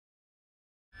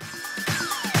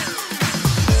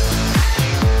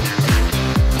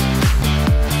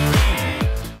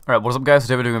Alright, what is up guys?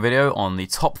 Today we're doing a video on the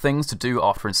top things to do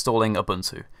after installing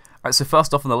Ubuntu. Alright, so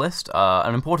first off on the list,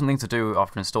 an important thing to do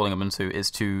after installing Ubuntu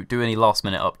is to do any last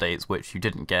minute updates which you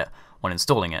didn't get when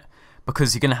installing it,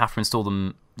 because you're going to have to install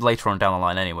them later on down the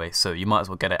line anyway, so you might as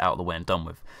well get it out of the way and done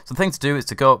with. So the thing to do is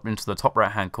to go up into the top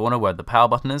right hand corner where the power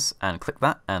button is, and click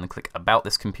that, and click About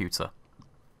This Computer.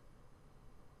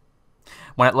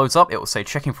 When it loads up, it will say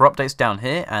checking for updates down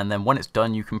here, and then when it's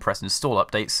done you can press Install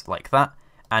Updates like that,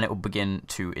 and it will begin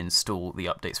to install the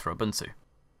updates for Ubuntu.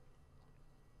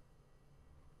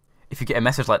 If you get a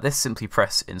message like this, simply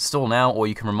press Install Now, or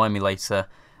you can remind me later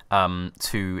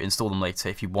to install them later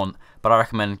if you want, but I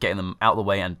recommend getting them out of the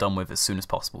way and done with as soon as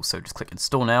possible. So just click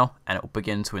Install Now, and it will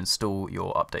begin to install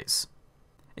your updates.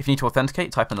 If you need to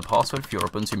authenticate, type in the password for your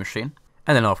Ubuntu machine,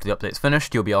 and then after the update's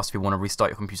finished, you'll be asked if you want to restart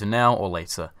your computer now or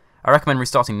later. I recommend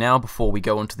restarting now before we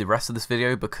go on to the rest of this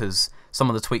video, because some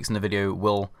of the tweaks in the video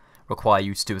will require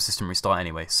you to do a system restart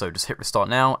anyway, so just hit restart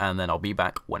now and then I'll be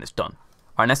back when it's done.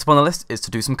 Alright, next up on the list is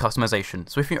to do some customization.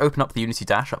 So if you open up the Unity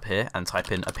dash up here and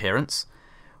type in Appearance,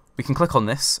 we can click on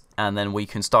this and then we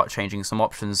can start changing some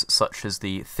options such as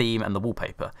the theme and the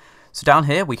wallpaper. So down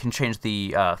here we can change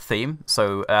the theme,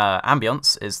 so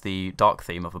Ambience is the dark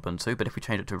theme of Ubuntu, but if we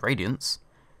change it to Radiance,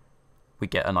 we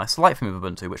get a nice light theme of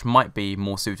Ubuntu, which might be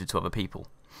more suited to other people.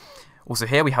 Also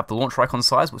here we have the launcher icon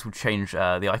size, which will change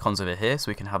the icons over here, so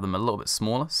we can have them a little bit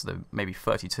smaller, so maybe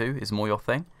 32 is more your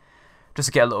thing, just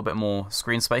to get a little bit more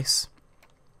screen space.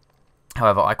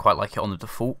 However, I quite like it on the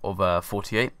default of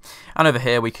 48. And over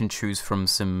here we can choose from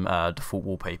some default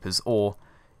wallpapers, or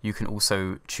you can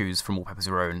also choose from wallpapers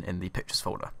of your own in the Pictures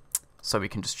folder. So we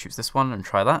can just choose this one and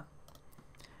try that.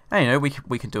 And you know,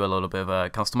 we can do a little bit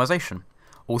of customization.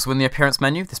 Also in the Appearance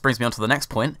menu, this brings me on to the next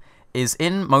point, is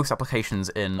in most applications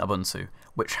in Ubuntu,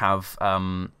 which have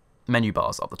menu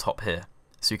bars up the top here.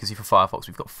 So you can see for Firefox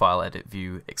we've got File, Edit,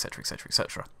 View, etc, etc,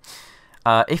 etc.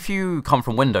 If you come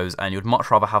from Windows and you'd much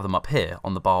rather have them up here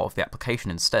on the bar of the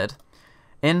application instead,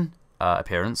 in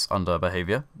Appearance, under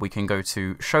Behavior, we can go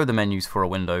to Show the Menus for a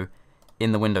Window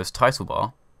in the Windows title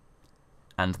bar,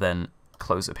 and then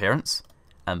close Appearance,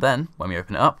 and then, when we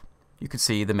open it up, you can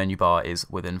see the menu bar is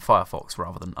within Firefox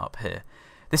rather than up here.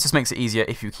 This just makes it easier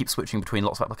if you keep switching between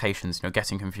lots of applications, you know,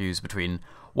 getting confused between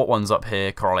what one's up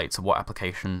here correlates to what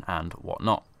application and what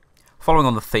not. Following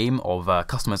on the theme of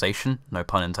customization, no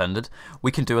pun intended,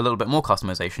 we can do a little bit more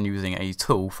customization using a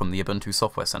tool from the Ubuntu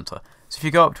Software Center. So if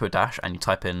you go up to a dash and you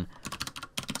type in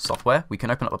Software, we can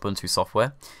open up Ubuntu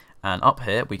Software, and up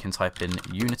here we can type in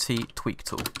Unity Tweak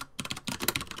Tool.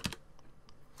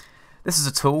 This is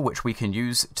a tool which we can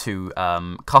use to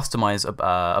customize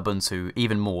Ubuntu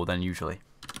even more than usually.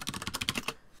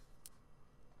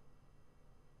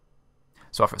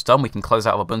 So after it's done, we can close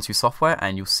out of Ubuntu software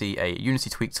and you'll see a Unity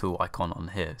Tweak Tool icon on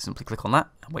here. Simply click on that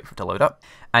and wait for it to load up.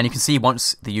 And you can see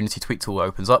once the Unity Tweak Tool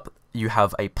opens up, you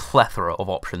have a plethora of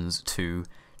options to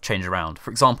change around.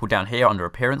 For example, down here under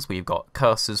Appearance, we've got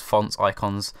cursors, fonts,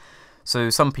 icons. So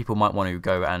some people might want to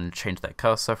go and change their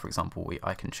cursor. For example,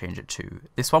 I can change it to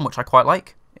this one, which I quite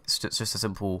like. It's just a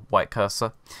simple white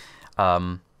cursor.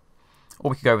 Or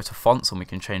we could go over to fonts and we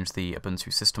can change the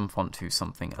Ubuntu system font to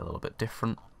something a little bit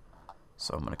different.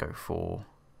 So I'm going to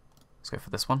let's go for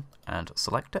this one and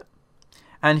select it.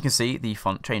 And you can see the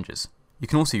font changes. You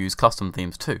can also use custom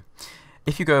themes too.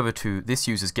 If you go over to this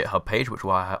user's GitHub page, which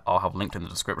I'll have linked in the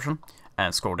description,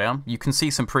 and scroll down, you can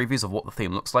see some previews of what the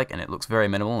theme looks like, and it looks very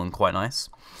minimal and quite nice.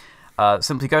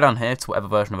 Simply go down here to whatever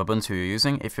version of Ubuntu you're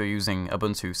using. If you're using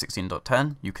Ubuntu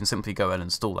 16.10, you can simply go and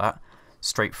install that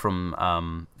straight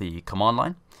from the command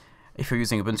line. If you're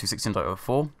using Ubuntu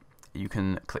 16.04, you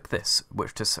can click this,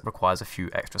 which just requires a few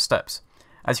extra steps.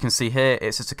 As you can see here,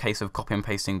 it's just a case of copy and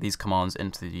pasting these commands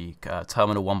into the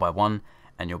terminal one by one,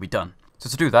 and you'll be done. So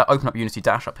to do that, open up Unity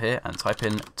Dash up here and type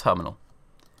in terminal.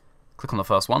 Click on the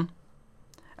first one,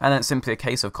 and then it's simply a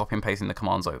case of copy and pasting the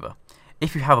commands over.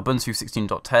 If you have Ubuntu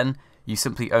 16.10, you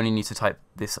simply only need to type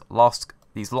these last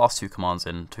two commands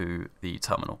into the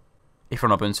terminal. If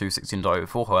you're on Ubuntu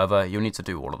 16.04, however, you'll need to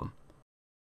do all of them.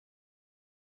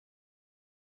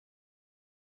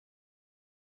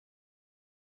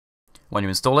 When you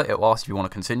install it, it will ask if you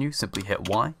want to continue. Simply hit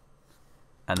Y,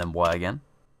 and then Y again.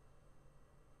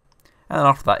 And then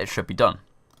after that, it should be done.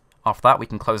 After that, we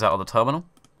can close out of the terminal,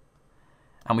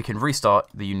 and we can restart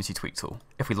the Unity Tweak Tool.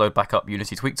 If we load back up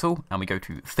Unity Tweak Tool, and we go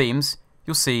to Themes,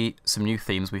 you'll see some new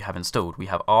themes we have installed. We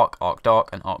have Arc, Arc Dark,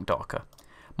 and Arc Darker.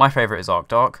 My favourite is Arc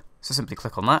Dark, so simply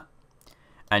click on that,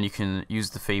 and you can use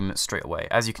the theme straight away.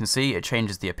 As you can see, it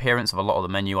changes the appearance of a lot of the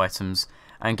menu items,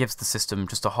 and gives the system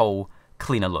just a whole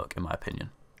cleaner look, in my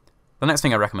opinion. The next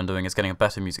thing I recommend doing is getting a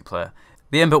better music player.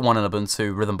 The inbuilt one in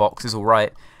Ubuntu, Rhythmbox, is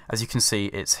alright. As you can see,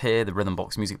 it's here, the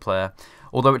Rhythmbox music player,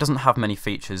 although it doesn't have many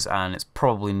features and it's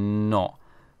probably not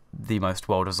the most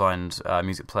well-designed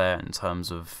music player in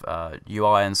terms of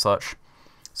UI and such.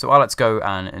 So I like to go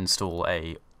and install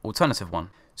a alternative one.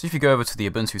 So if you go over to the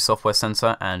Ubuntu Software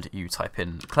Center and you type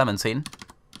in Clementine,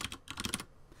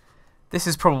 this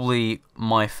is probably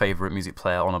my favourite music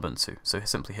player on Ubuntu. So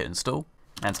simply hit install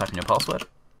and type in your password.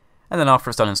 And then after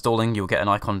it's done installing, you'll get an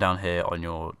icon down here on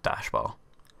your dash bar.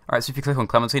 Alright, so if you click on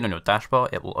Clementine on your dash bar,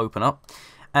 it will open up,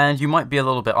 and you might be a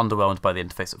little bit underwhelmed by the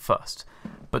interface at first.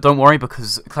 But don't worry,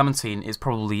 because Clementine is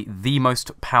probably the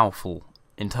most powerful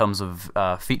in terms of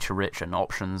feature-rich and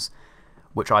options,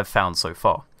 which I've found so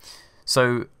far.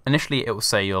 So initially it will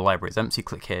say your library is empty,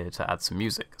 click here to add some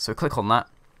music. So click on that,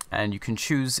 and you can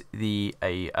choose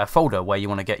a folder where you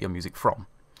want to get your music from.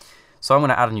 So I'm going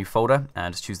to add a new folder,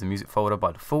 and just choose the music folder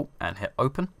by default, and hit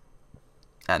open,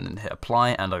 and then hit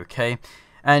apply and OK.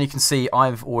 And you can see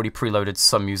I've already preloaded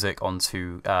some music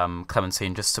onto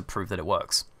Clementine just to prove that it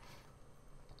works.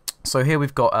 So here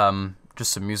we've got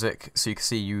just some music, so you can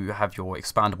see you have your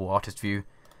expandable artist view,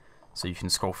 so you can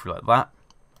scroll through like that.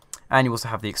 And you also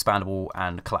have the expandable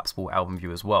and collapsible album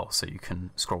view as well, so you can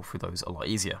scroll through those a lot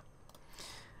easier.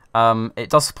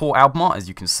 It does support album art, as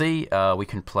you can see. We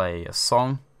can play a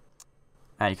song,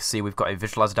 and you can see we've got a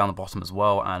visualizer down the bottom as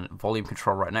well, and volume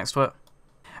control right next to it.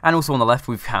 And also on the left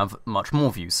we have much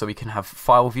more views, so we can have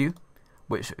file view,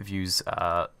 which views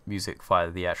music via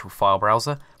the actual file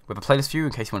browser. We have a playlist view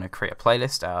in case you want to create a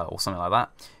playlist or something like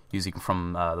that, using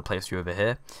from the playlist view over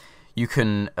here. You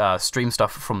can stream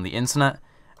stuff from the internet,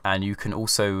 and you can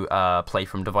also play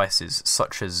from devices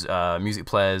such as music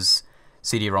players,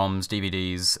 CD-ROMs,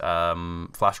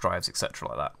 DVDs, flash drives, etc.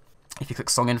 like that. If you click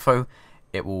Song Info,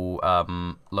 it will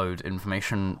load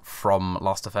information from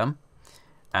Last.fm.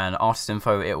 And Artist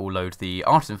Info, it will load the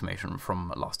artist information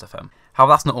from Last.fm.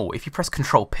 However, that's not all. If you press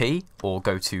Control P or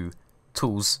go to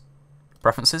Tools,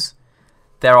 Preferences,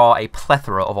 there are a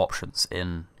plethora of options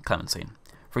in Clementine.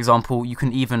 For example, you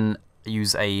can even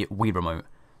use a Wii remote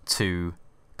to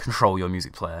control your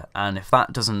music player, and if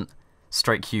that doesn't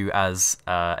strike you as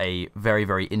a very,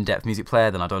 very in-depth music player,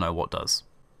 then I don't know what does.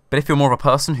 But if you're more of a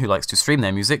person who likes to stream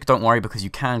their music, don't worry, because you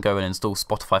can go and install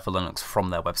Spotify for Linux from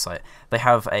their website. They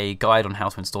have a guide on how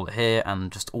to install it here,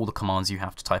 and just all the commands you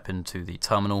have to type into the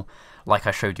terminal, like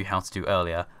I showed you how to do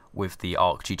earlier with the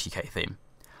Arc GTK theme.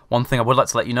 One thing I would like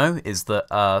to let you know is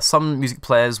that some music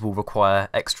players will require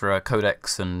extra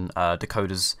codecs and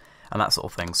decoders and that sort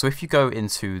of thing. So if you go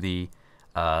into the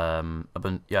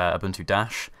Ubuntu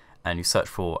Dash and you search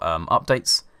for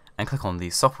updates and click on the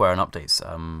software and updates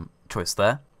choice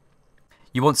there,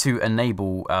 you want to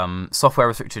enable software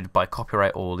restricted by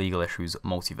copyright or legal issues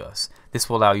multiverse. This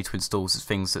will allow you to install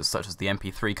things such as the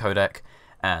MP3 codec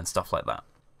and stuff like that.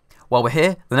 While we're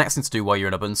here, the next thing to do while you're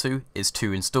in Ubuntu is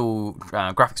to install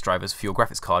graphics drivers for your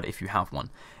graphics card if you have one.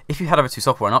 If you head over to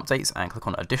Software and Updates and click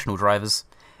on Additional Drivers,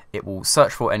 it will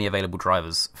search for any available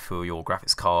drivers for your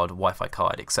graphics card, Wi-Fi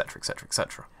card, etc, etc,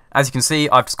 etc. As you can see,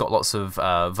 I've just got lots of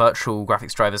virtual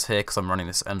graphics drivers here because I'm running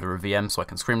this under a VM so I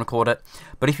can screen record it.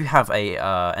 But if you have a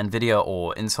NVIDIA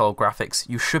or Intel graphics,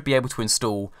 you should be able to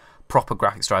install proper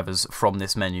graphics drivers from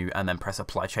this menu and then press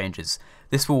Apply Changes.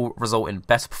 This will result in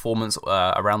better performance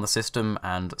around the system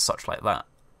and such like that.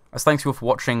 As thanks you all for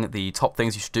watching the top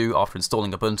things you should do after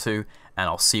installing Ubuntu, and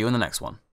I'll see you in the next one.